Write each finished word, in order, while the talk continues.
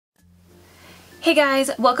Hey guys,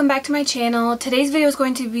 welcome back to my channel. Today's video is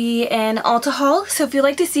going to be an Ulta haul, so if you'd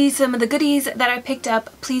like to see some of the goodies that I picked up,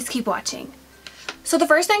 please keep watching. So the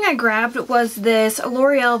first thing I grabbed was this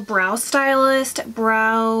Loreal Brow Stylist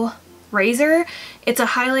Brow Razor. It's a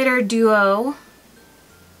highlighter duo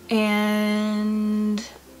and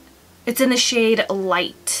it's in the shade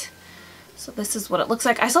Light. So this is what it looks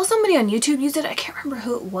like. I saw somebody on YouTube use it. I can't remember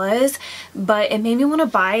who it was, but it made me want to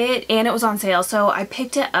buy it and it was on sale, so I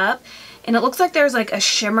picked it up. And it looks like there's like a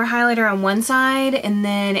shimmer highlighter on one side and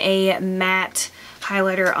then a matte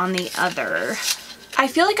highlighter on the other. I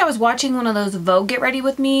feel like I was watching one of those Vogue Get Ready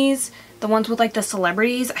With Me's, the ones with like the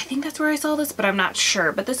celebrities. I think that's where I saw this, but I'm not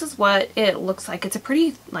sure. But this is what it looks like. It's a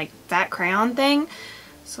pretty like fat crayon thing.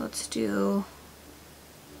 So let's do...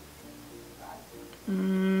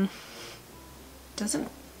 doesn't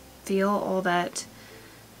feel all that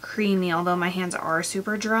creamy, although my hands are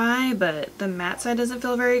super dry, but the matte side doesn't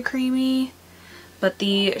feel very creamy, but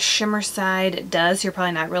the shimmer side does. You're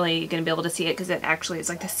probably not really going to be able to see it because it actually is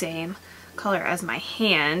like the same color as my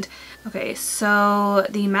hand. Okay, so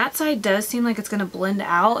the matte side does seem like it's going to blend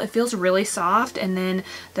out. It feels really soft, and then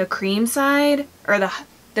the cream side, or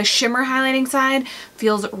the shimmer highlighting side,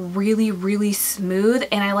 feels really smooth,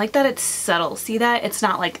 and I like that it's subtle. See that? It's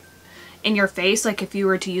not like in your face, like if you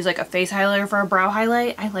were to use like a face highlighter for a brow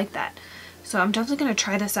highlight. I like that. So I'm definitely going to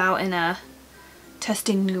try this out in a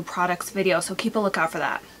testing new products video, so keep a lookout for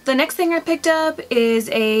that. The next thing I picked up is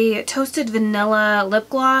a toasted vanilla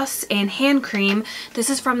lip gloss and hand cream.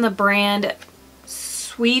 This is from the brand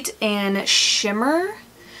Sweet and Shimmer.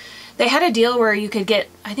 They had a deal where you could get,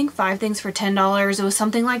 I think, 5 things for $10. It was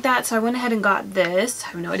something like that, so I went ahead and got this. I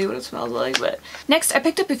have no idea what it smells like, but... Next, I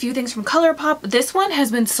picked up a few things from Colourpop. This one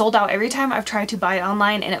has been sold out every time I've tried to buy it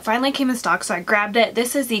online, and it finally came in stock, so I grabbed it.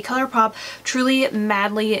 This is the Colourpop Truly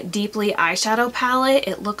Madly Deeply Eyeshadow Palette.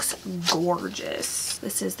 It looks gorgeous.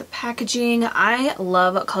 This is the packaging. I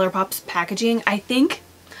love Colourpop's packaging. I think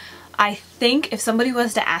if somebody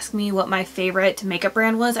was to ask me what my favorite makeup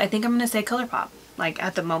brand was, I think I'm going to say Colourpop. Like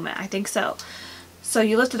at the moment, I think so. So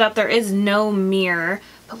you lift it up, there is no mirror,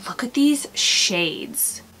 but look at these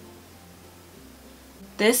shades.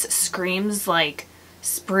 This screams like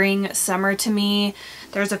spring, summer to me.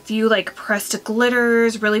 There's a few like pressed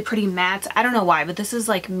glitters, really pretty mattes. I don't know why, but this is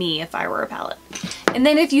like me if I were a palette. And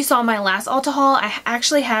then if you saw my last Ulta haul, I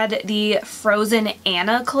actually had the Frozen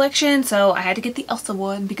Anna collection, so I had to get the Elsa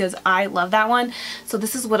one because I love that one. So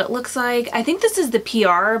this is what it looks like. I think this is the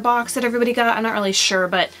PR box that everybody got. I'm not really sure,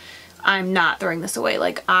 but I'm not throwing this away.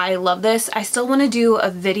 Like, I love this. I still want to do a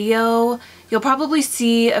video. You'll probably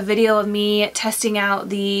see a video of me testing out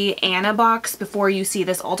the Anna box before you see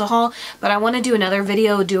this Ulta haul, but I want to do another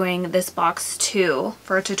video doing this box too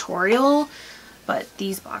for a tutorial. But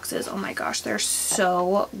these boxes, oh my gosh, they're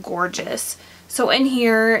so gorgeous. So in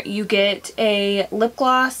here you get a lip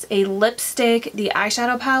gloss, a lipstick, the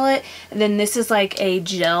eyeshadow palette, and then this is like a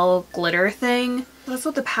gel glitter thing. That's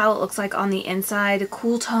what the palette looks like on the inside.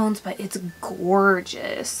 Cool tones, but it's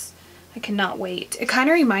gorgeous. I cannot wait. It kind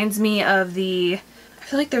of reminds me of I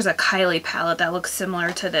feel like there's a Kylie palette that looks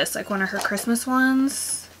similar to this, like one of her Christmas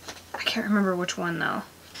ones. I can't remember which one though.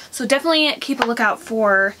 So definitely keep a lookout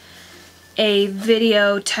for a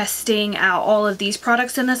video testing out all of these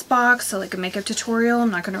products in this box. So like a makeup tutorial. I'm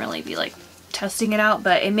not going to really be like testing it out,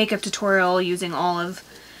 but a makeup tutorial using all of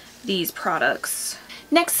these products.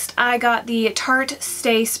 Next, I got the Tarte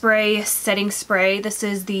Stay Spray Setting Spray. This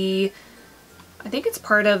is I think it's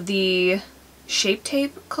part of the Shape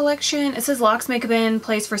Tape collection. It says locks makeup in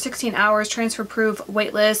place for 16 hours, transfer proof,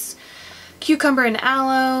 weightless, cucumber and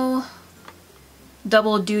aloe,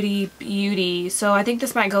 double duty beauty. So I think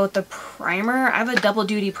this might go with the primer. I have a double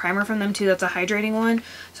duty primer from them too. That's a hydrating one.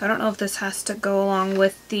 So I don't know if this has to go along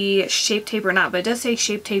with the Shape Tape or not, but it does say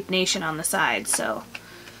Shape Tape Nation on the side, so...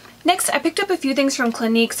 Next, I picked up a few things from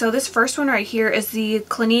Clinique. So this first one right here is the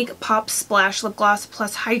Clinique Pop Splash Lip Gloss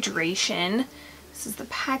Plus Hydration. This is the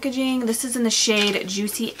packaging. This is in the shade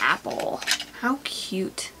Juicy Apple. How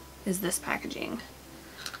cute is this packaging?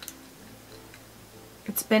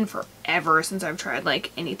 It's been forever since I've tried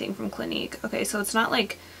like anything from Clinique. Okay, so it's not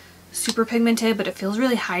like super pigmented, but it feels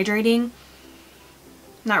really hydrating.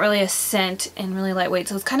 Not really a scent and really lightweight.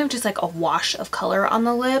 So it's kind of just like a wash of color on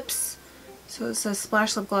the lips. So it says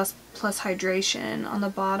Splash Lip Gloss Plus Hydration on the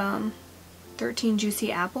bottom. 13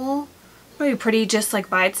 Juicy Apple. Probably pretty just like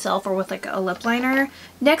by itself or with like a lip liner.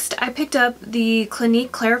 Next, I picked up the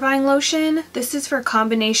Clinique Clarifying Lotion. This is for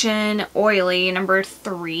combination oily number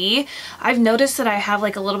 3. I've noticed that I have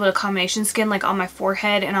like a little bit of combination skin like on my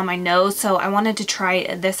forehead and on my nose, so I wanted to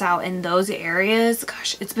try this out in those areas.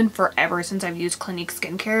 Gosh, it's been forever since I've used Clinique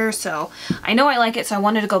skincare, so I know I like it, so I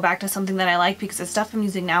wanted to go back to something that I like because the stuff I'm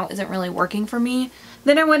using now isn't really working for me.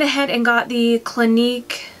 Then I went ahead and got the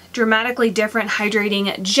Clinique Dramatically Different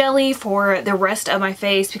Hydrating Jelly for the rest of my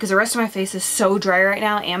face because the rest of my face is so dry right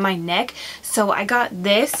now and my neck. So I got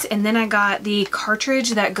this, and then I got the cartridge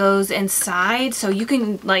that goes inside, so you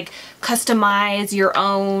can like customize your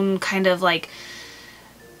own kind of like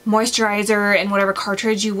moisturizer and whatever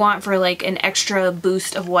cartridge you want for like an extra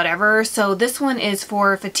boost of whatever. So this one is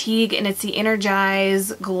for fatigue and it's the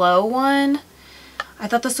Energize Glow one. I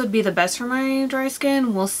thought this would be the best for my dry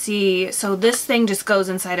skin. We'll see. So this thing just goes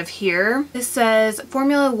inside of here. This says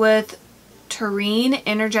formula with taurine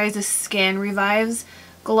energizes skin, revives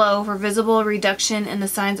glow for visible reduction in the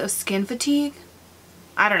signs of skin fatigue.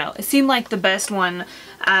 I don't know. It seemed like the best one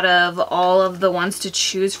out of all of the ones to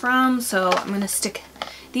choose from. So I'm going to stick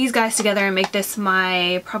these guys together and make this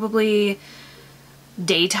my probably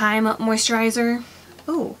daytime moisturizer.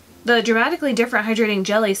 Oh. The Dramatically Different Hydrating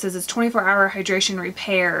Jelly says it's 24-hour hydration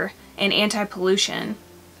repair and anti-pollution.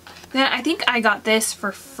 Then I think I got this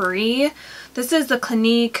for free. This is the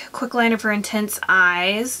Clinique Quick Liner for Intense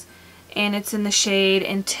Eyes, and it's in the shade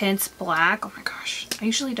Intense Black. Oh my gosh, I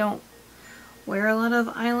usually don't wear a lot of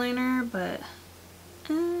eyeliner, but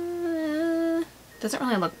doesn't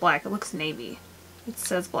really look black. It looks navy. It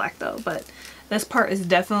says black though, but this part is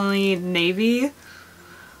definitely navy.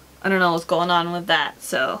 I don't know what's going on with that,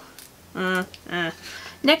 so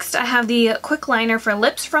Next, I have the Quick Liner for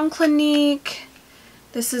Lips from Clinique.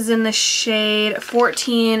 This is in the shade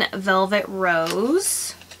 14 Velvet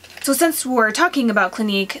Rose. So since we're talking about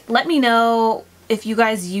Clinique, let me know if you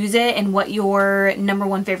guys use it and what your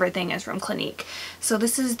 #1 favorite thing is from Clinique. So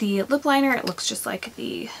this is the lip liner. It looks just like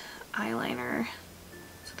the eyeliner.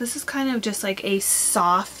 So this is kind of just like a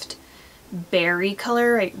soft berry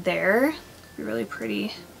color right there. Really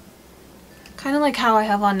pretty. Kind of like how I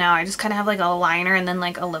have on now. I just kind of have like a liner and then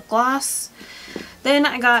like a lip gloss. Then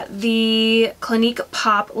I got the Clinique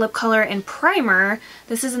Pop Lip Color and Primer.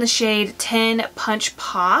 This is in the shade 10 Punch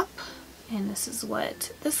Pop. And this is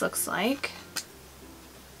what this looks like.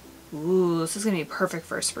 Ooh, this is going to be perfect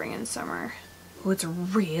for spring and summer. Ooh, it's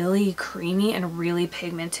really creamy and really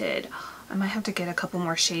pigmented. I might have to get a couple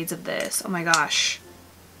more shades of this. Oh my gosh.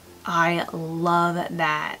 I love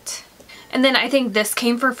that. And then I think this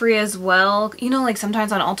came for free as well. You know, like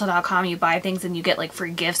sometimes on ULTA.com you buy things and you get like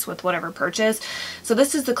free gifts with whatever purchase. So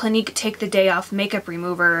this is the Clinique Take the Day Off Makeup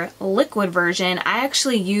Remover liquid version. I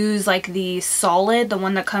actually use like the solid, the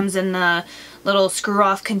one that comes in the little screw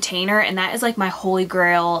off container, and that is like my holy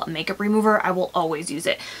grail makeup remover. I will always use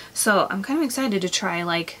it. So I'm kind of excited to try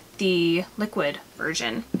like the liquid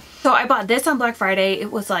version. So I bought this on Black Friday. It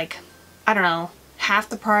was like, I don't know, half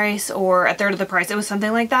the price or a third of the price. It was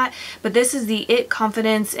something like that. But this is the It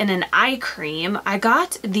Confidence in an Eye Cream. I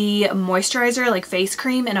got the moisturizer, like face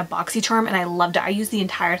cream, in a BoxyCharm, and I loved it. I used the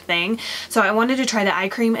entire thing. So I wanted to try the eye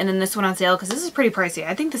cream and then this one on sale because this is pretty pricey.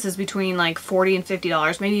 I think this is between like $40 and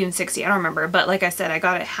 $50, maybe even $60. I don't remember. But like I said, I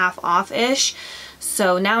got it half off-ish.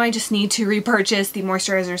 So now I just need to repurchase the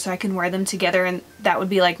moisturizer so I can wear them together, and that would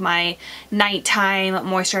be like my nighttime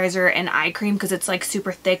moisturizer and eye cream because it's like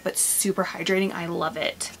super thick but super hydrating. I love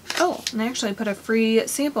it. Oh, and I actually put a free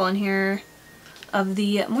sample in here of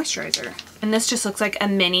the moisturizer. And this just looks like a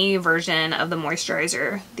mini version of the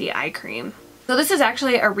moisturizer, the eye cream. So this is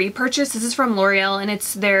actually a repurchase. This is from Loreal and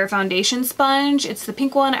it's their foundation sponge. It's the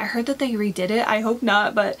pink one. I heard that they redid it. I hope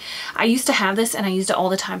not, but I used to have this and I used it all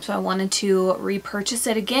the time, so I wanted to repurchase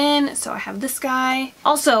it again. So I have this guy.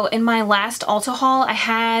 Also, in my last Ulta haul, I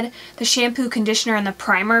had the shampoo, conditioner, and the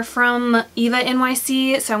primer from Eva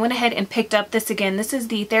NYC. So I went ahead and picked up this again. This is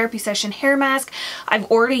the Therapy Session Hair Mask. I've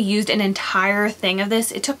already used an entire thing of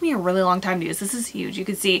this. It took me a really long time to use. This is huge, you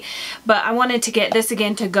can see. But I wanted to get this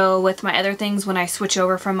again to go with my other things when I switch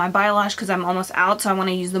over from my Biolash because I'm almost out, so I want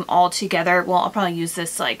to use them all together. Well, I'll probably use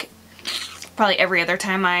this like probably every other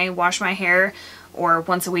time I wash my hair, or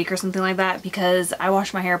once a week or something like that, because I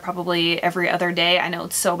wash my hair probably every other day. I know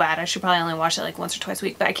it's so bad. I should probably only wash it like once or twice a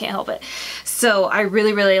week, but I can't help it. So I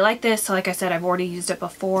really, really like this. So like I said, I've already used it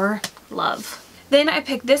before. Love. Then I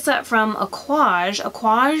picked this up from Aquage.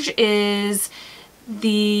 Aquage is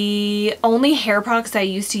the only hair products I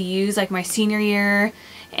used to use like my senior year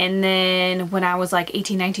and then when I was like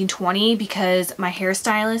 18, 19, 20, because my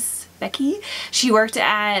hairstylist Becky. She worked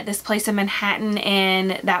at this place in Manhattan,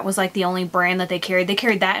 and that was like the only brand that they carried. They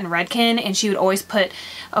carried that in Redken, and she would always put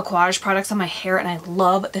Aquage products on my hair, and I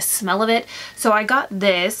love the smell of it. So I got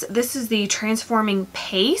this. This is the Transforming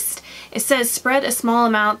Paste. It says spread a small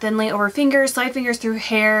amount thinly over fingers, slide fingers through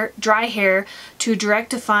hair, dry hair to direct,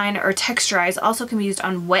 define, or texturize. Also can be used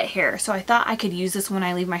on wet hair. So I thought I could use this when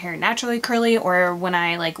I leave my hair naturally curly or when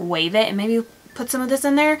I like wave it, and maybe put some of this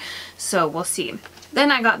in there. So we'll see. Then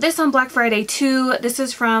I got this on Black Friday too. This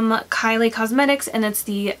is from Kylie Cosmetics, and it's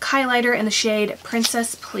the Kylighter in the shade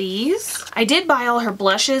Princess Please. I did buy all her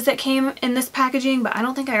blushes that came in this packaging, but I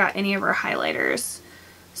don't think I got any of her highlighters.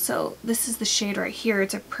 So this is the shade right here.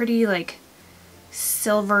 It's a pretty like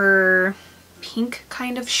silver pink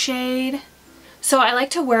kind of shade. So I like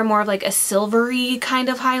to wear more of like a silvery kind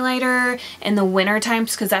of highlighter in the winter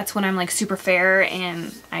times because that's when I'm like super fair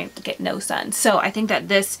and I get no sun. So I think that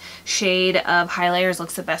this shade of highlighters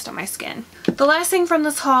looks the best on my skin. The last thing from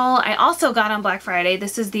this haul I also got on Black Friday.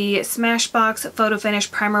 This is the Smashbox Photo Finish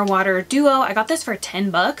Primer Water Duo. I got this for 10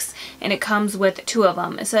 bucks and it comes with 2 of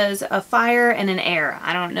them. It says a fire and an air.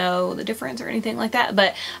 I don't know the difference or anything like that,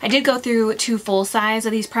 but I did go through 2 full size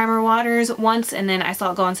of these primer waters once, and then I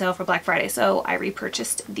saw it go on sale for Black Friday, so I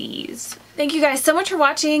repurchased these. Thank you guys so much for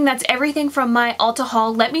watching. That's everything from my Ulta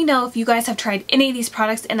haul. Let me know if you guys have tried any of these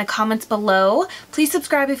products in the comments below. Please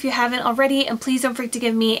subscribe if you haven't already, and please don't forget to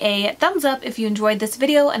give me a thumbs up if you enjoyed this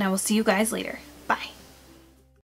video, and I will see you guys later. Bye.